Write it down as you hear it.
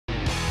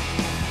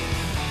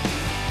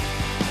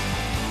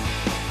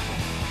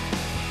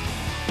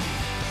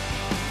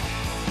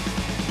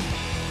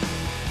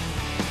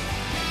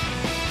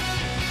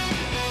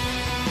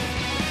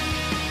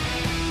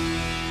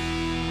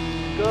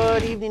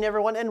evening,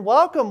 everyone, and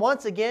welcome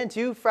once again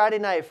to Friday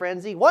Night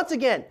Frenzy. Once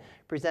again,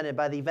 presented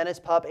by the Venice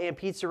Pub and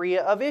Pizzeria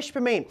of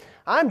Ishpeming.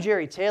 I'm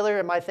Jerry Taylor,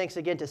 and my thanks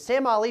again to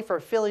Sam Ali for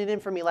filling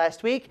in for me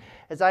last week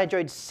as I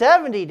enjoyed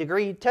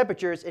 70-degree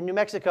temperatures in New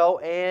Mexico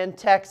and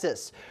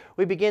Texas.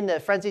 We begin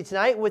the Frenzy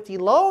tonight with the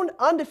lone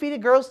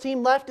undefeated girls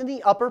team left in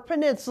the Upper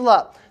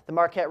Peninsula. The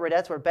Marquette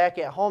Redettes were back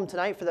at home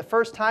tonight for the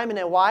first time in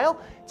a while,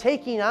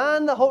 taking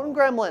on the Houghton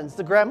Gremlins.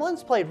 The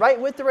Gremlins played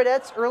right with the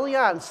Redettes early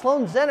on.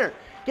 Sloan Zenner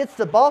gets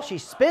the ball, she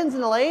spins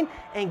in the lane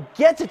and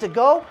gets it to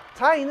go,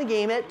 tying the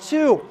game at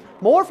 2.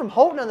 More from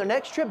Houghton on their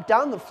next trip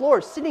down the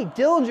floor. Sydney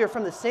Dillinger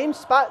from the same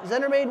spot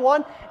Zenner made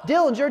one.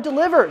 Dillinger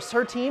delivers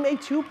her team a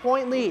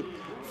 2-point lead.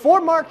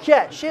 For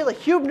Marquette, Shayla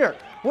Hubner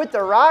with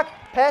the rock,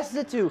 passes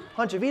it to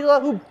Hunter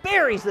Vidala, who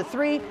buries the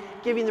 3,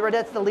 giving the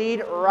Redettes the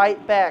lead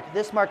right back.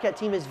 This Marquette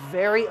team is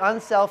very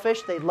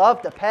unselfish. They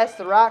love to pass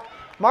the rock.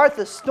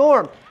 Martha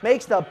Storm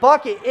makes the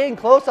bucket in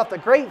close off the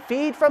great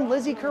feed from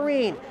Lizzie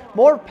Kareen.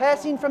 More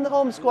passing from the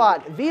home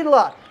squad.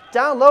 Vidala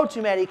down low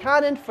to Maddie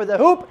Condon for the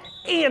hoop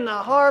and the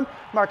harm.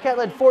 Marquette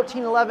led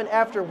 14-11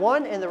 after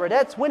 1, and the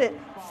Redettes win it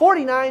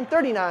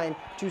 49-39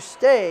 to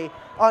stay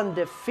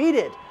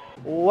undefeated.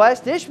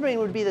 West Ishpeming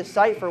would be the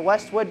site for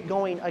Westwood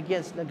going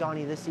against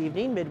Negaunee this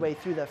evening. Midway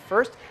through the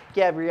first,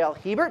 Gabrielle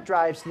Hebert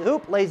drives to the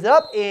hoop, lays it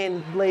up,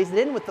 and lays it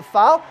in with the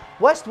foul.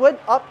 Westwood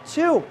up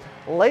 2.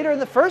 Later in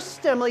the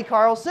first, Emily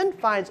Carlson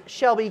finds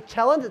Shelby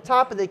Kellen at the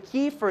top of the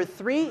key for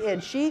 3,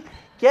 and she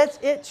gets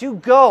it to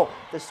go.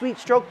 The sweet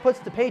stroke puts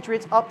the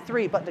Patriots up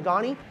 3, but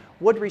Negaunee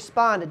would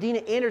respond. Adina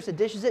Anderson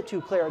dishes it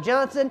to Clara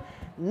Johnson.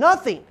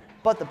 Nothing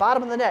but the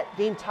bottom of the net.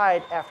 Game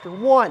tied after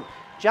 1.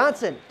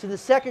 Johnson to the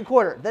second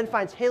quarter, then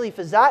finds Haley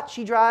Fazat.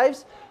 She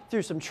drives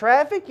through some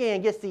traffic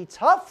and gets the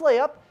tough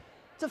layup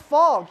to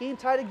fall. Game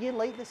tied again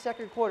late in the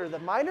second quarter. The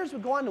Miners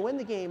would go on to win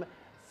the game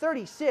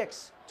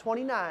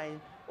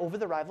 36-29 over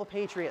the rival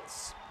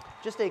Patriots.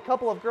 Just a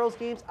couple of girls'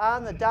 games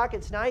on the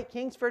docket tonight.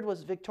 Kingsford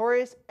was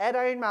victorious at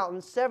Iron Mountain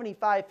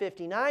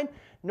 75-59.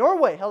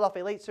 Norway held off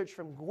a late surge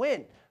from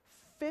Gwynn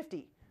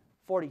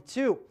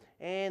 50-42.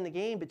 And the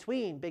game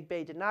between Big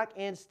Bay Dinock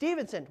and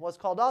Stevenson was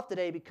called off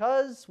today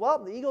because, well,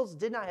 the Eagles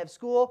did not have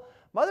school.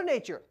 Mother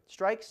Nature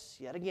strikes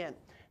yet again.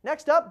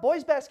 Next up,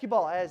 boys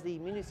basketball, as the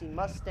Munising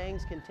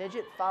Mustangs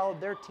contingent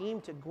followed their team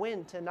to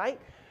Gwynn tonight.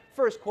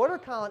 First quarter,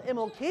 Colin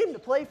Immel came to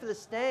play for the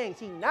Stangs.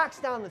 He knocks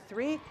down the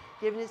 3,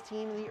 giving his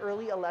team the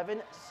early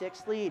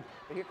 11-6 lead.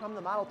 But here come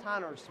the Model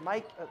Towners.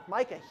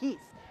 Micah Heath,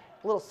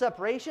 a little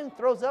separation,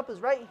 throws up his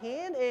right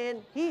hand,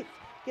 and Heath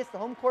gets the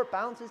home court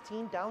bounce, his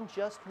team down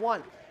just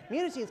 1.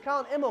 Munising's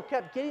Colin Immel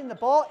kept getting the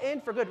ball,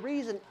 and for good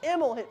reason.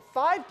 Immel hit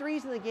 5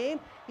 threes in the game.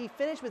 He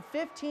finished with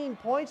 15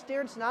 points.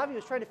 Darren Sanavi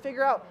was trying to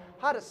figure out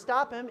how to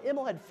stop him.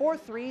 Immel had 4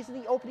 threes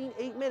in the opening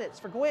 8 minutes.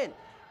 For Gwynn,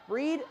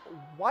 Reed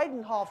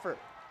Weidenhofer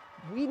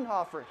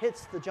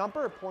hits the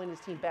jumper, pulling his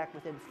team back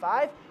within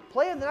 5.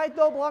 Play of the night,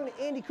 though, belonged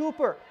to Andy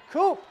Cooper.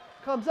 Coop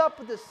comes up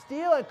with the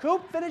steal, and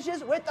Coop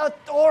finishes with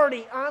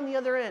authority on the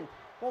other end.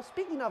 Well,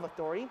 speaking of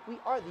authority, we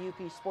are the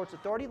UP Sports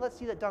Authority. Let's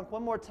see that dunk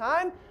one more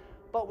time,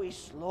 but we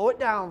slow it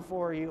down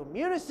for you.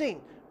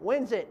 Munising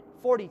wins it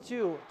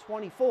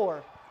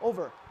 42-24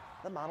 over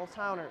the Model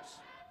Towners.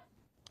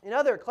 In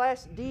other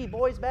Class D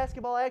boys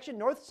basketball action,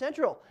 North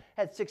Central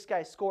had 6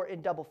 guys score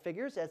in double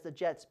figures as the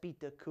Jets beat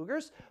the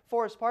Cougars.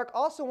 Forest Park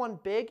also won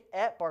big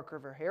at Bark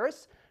River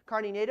Harris.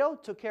 Kearney NATO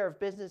took care of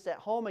business at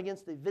home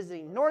against the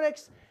visiting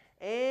Nordics,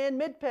 and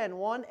Mid-Penn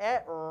won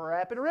at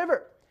Rapid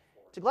River.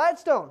 To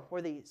Gladstone,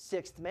 where the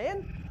 6th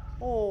man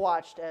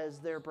watched as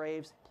their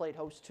Braves played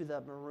host to the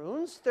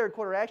Maroons. Third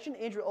quarter action,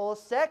 Andrew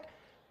Olasek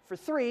for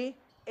 3,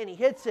 and he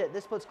hits it.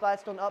 This puts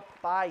Gladstone up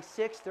by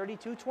 6,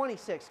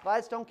 32-26.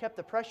 Gladstone kept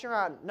the pressure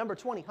on. Number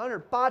 20,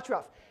 Hunter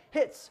Botruff,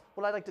 hits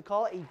what I like to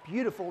call a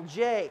beautiful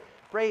J.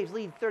 Braves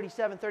lead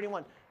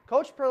 37-31.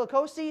 Coach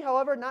Perlicosi,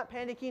 however, not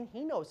panicking.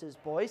 He knows his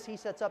boys. He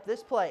sets up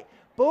this play.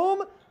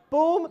 Boom,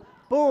 boom,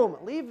 boom.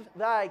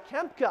 Levi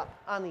Kempka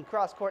on the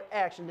cross-court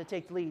action to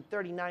take the lead,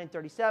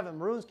 39-37.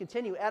 Maroons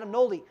continue. Adam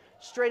Nolde,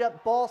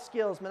 straight-up ball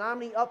skills.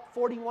 Menominee up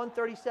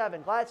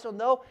 41-37. Gladstone,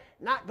 though,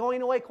 not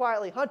going away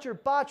quietly. Hunter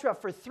Botruff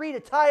for 3 to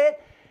tie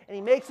it, and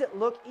he makes it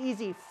look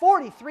easy,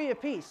 43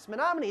 apiece.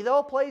 Menominee,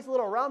 though, plays a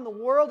little around the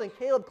world, and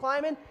Caleb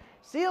Kleiman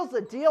seals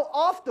the deal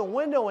off the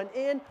window and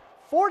in,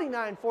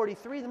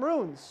 49-43. The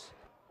Maroons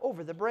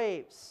over the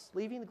Braves,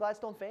 leaving the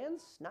Gladstone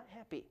fans not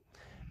happy.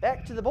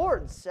 Back to the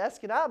boards.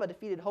 Escanaba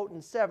defeated Houghton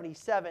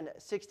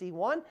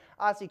 77-61.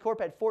 Ossie Corp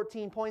had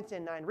 14 points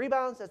and 9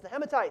 rebounds as the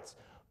Hematites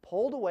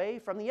pulled away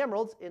from the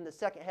Emeralds in the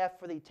second half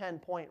for the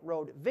 10-point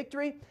road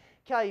victory.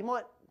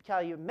 Calumet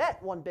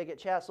won big at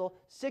Chassell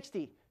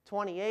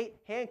 60-28.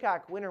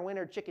 Hancock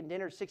winner chicken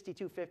dinner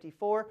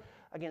 62-54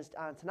 against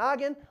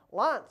Ontonagon.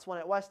 Lance won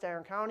at West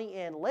Iron County,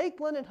 and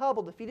Lakeland and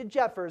Hubble defeated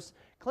Jeffers,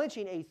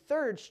 clinching a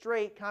 3rd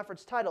straight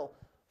conference title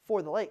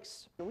for the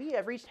Lakes. We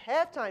have reached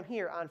halftime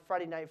here on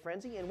Friday Night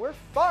Frenzy, and we're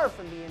far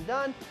from being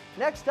done.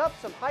 Next up,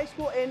 some high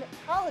school and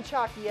college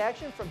hockey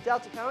action from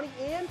Delta County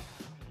and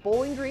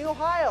Bowling Green,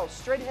 Ohio.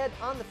 Straight ahead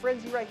on the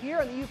Frenzy right here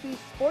on the UP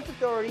Sports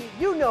Authority.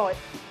 You know it,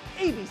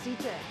 ABC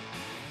 10.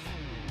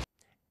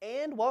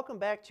 and welcome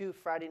back to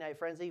Friday Night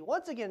Frenzy,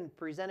 once again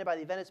presented by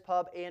the Venice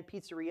Pub and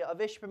Pizzeria of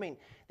Ishpeming.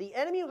 The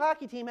NMU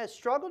hockey team has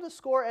struggled to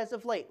score as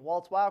of late.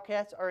 Walt's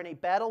Wildcats are in a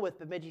battle with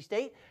Bemidji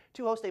State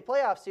to host a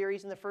playoff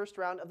series in the first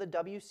round of the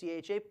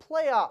WCHA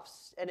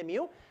playoffs.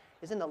 NMU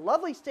is in the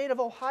lovely state of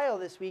Ohio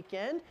this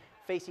weekend,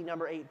 facing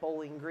number 8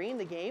 Bowling Green.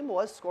 The game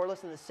was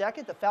scoreless in the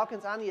second. The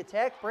Falcons on the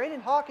attack.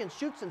 Brandon Hawkins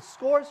shoots and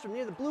scores from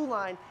near the blue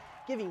line,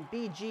 giving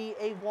BG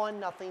a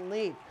 1-0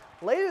 lead.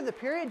 Later in the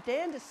period,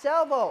 Dan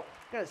DeSalvo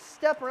going to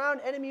step around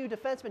NMU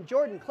defenseman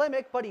Jordan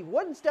Klimek, but he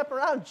wouldn't step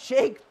around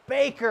Jake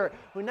Baker,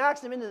 who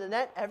knocks him into the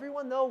net.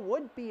 Everyone, though,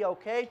 would be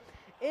okay.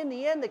 In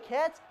the end, the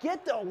Cats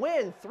get the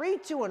win,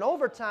 3-2 in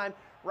overtime.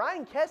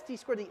 Ryan Kesty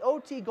scored the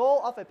OT goal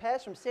off a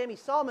pass from Sammy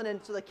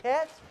Salmonen, so the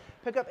Cats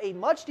pick up a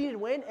much-needed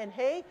win and,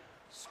 hey,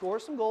 score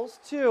some goals,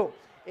 too.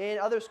 In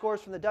other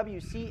scores from the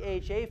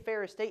WCHA,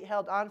 Ferris State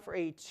held on for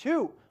a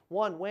 2-1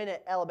 win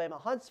at Alabama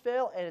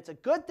Huntsville, and it's a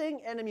good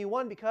thing NMU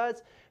won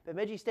because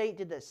Bemidji State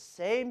did the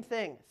same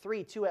thing,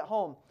 3-2 at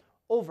home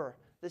over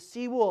the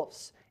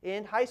Seawolves.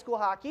 In high school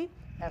hockey,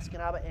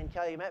 Escanaba and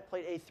Calumet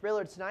played a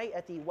thriller tonight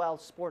at the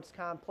Wells Sports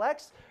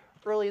Complex.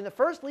 Early in the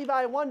first,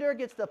 Levi Wonder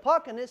gets the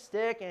puck on his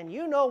stick, and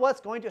you know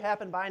what's going to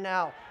happen by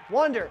now.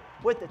 Wonder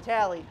with the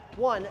tally,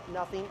 1-0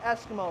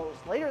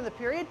 Eskimos. Later in the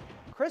period,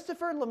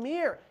 Christopher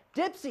Lemire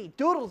Dipsy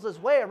doodles his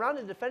way around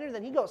the defender,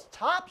 then he goes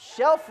top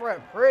shelf for a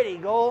pretty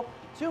goal.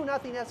 2-0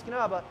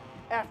 Escanaba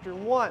after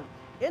 1.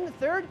 In the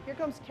third, here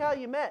comes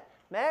Calumet.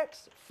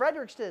 Max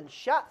Frederickson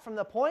shot from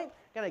the point,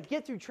 going to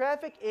get through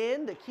traffic,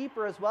 and the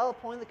keeper as well,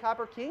 pointing the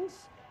Copper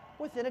Kings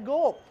within a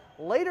goal.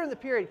 Later in the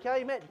period,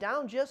 Calumet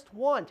down just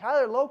 1.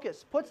 Tyler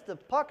Locust puts the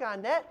puck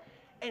on net,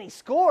 and he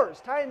scores,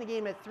 tying the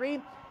game at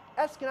 3.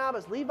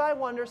 Escanaba's Levi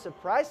Wonder,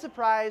 surprise,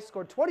 surprise,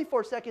 scored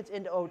 24 seconds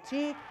into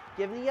OT,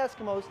 giving the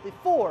Eskimos the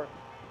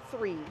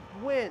 4-3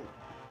 win.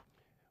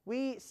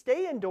 We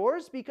stay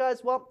indoors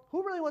because, well,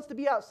 who really wants to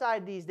be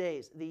outside these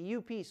days? The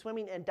UP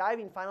swimming and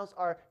diving finals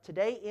are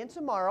today and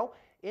tomorrow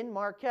in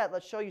Marquette.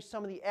 Let's show you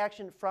some of the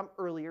action from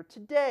earlier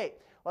today.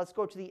 Let's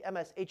go to the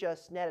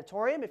MSHS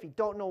Natatorium. If you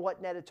don't know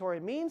what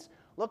natatorium means,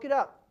 look it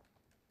up.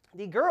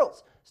 The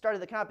girls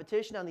started the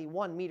competition on the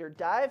 1-meter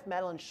dive.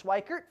 Madeline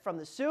Schweikert from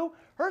the Sioux,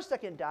 her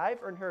second dive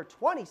earned her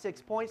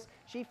 26 points.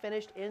 She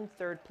finished in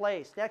 3rd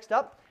place. Next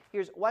up,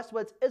 here's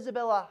Westwood's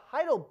Isabella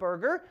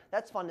Heidelberger.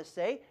 That's fun to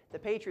say. The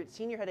Patriot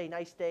senior had a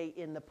nice day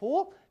in the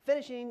pool,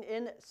 finishing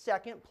in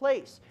 2nd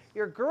place.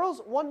 Your girls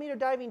 1-meter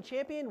diving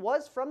champion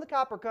was from the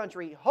Copper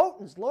Country,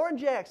 Houghton's Lauren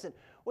Jackson,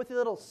 with a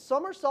little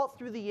somersault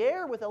through the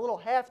air with a little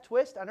half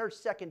twist on her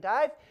second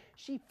dive.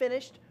 She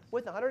finished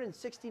with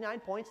 169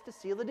 points to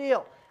seal the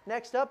deal.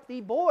 Next up,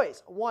 the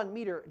boys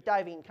 1-meter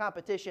diving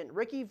competition.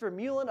 Ricky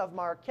Vermeulen of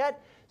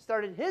Marquette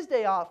started his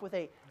day off with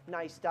a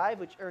nice dive,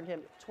 which earned him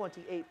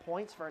 28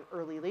 points for an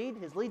early lead.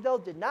 His lead, though,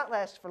 did not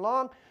last for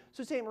long.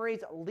 Sault Ste.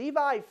 Marie's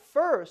Levi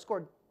Furr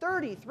scored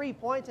 33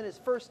 points in his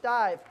first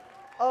dive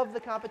of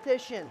the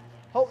competition.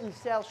 Houghton's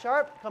Sal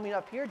Sharp, coming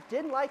up here,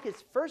 didn't like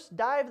his first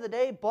dive of the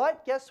day,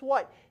 but guess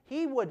what?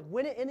 He would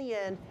win it in the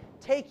end,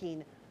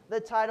 taking the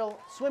title.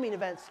 Swimming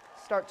events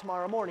start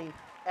tomorrow morning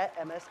at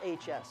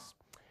MSHS.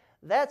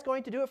 That's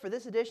going to do it for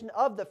this edition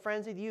of the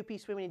Frenzy. The UP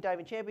Swimming and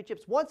Diving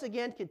Championships once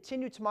again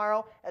continue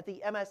tomorrow at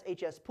the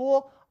MSHS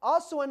pool.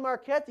 Also in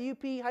Marquette, the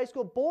UP High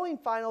School Bowling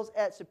Finals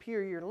at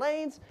Superior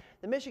Lanes.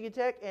 The Michigan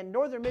Tech and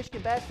Northern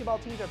Michigan basketball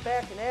teams are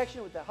back in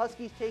action with the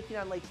Huskies taking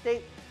on Lake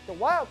State. The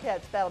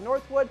Wildcats battle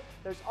Northwood.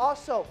 There's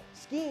also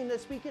skiing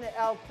this weekend at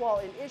Al Qual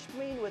in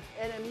Ishpeming with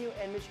NMU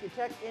and Michigan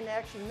Tech in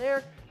action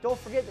there. Don't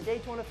forget the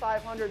Daytona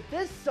 500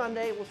 this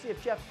Sunday. We'll see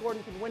if Jeff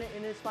Gordon can win it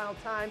in his final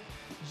time.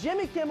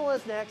 Jimmy Kimmel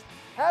is next.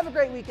 Have a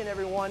great weekend,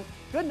 everyone.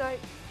 Good night.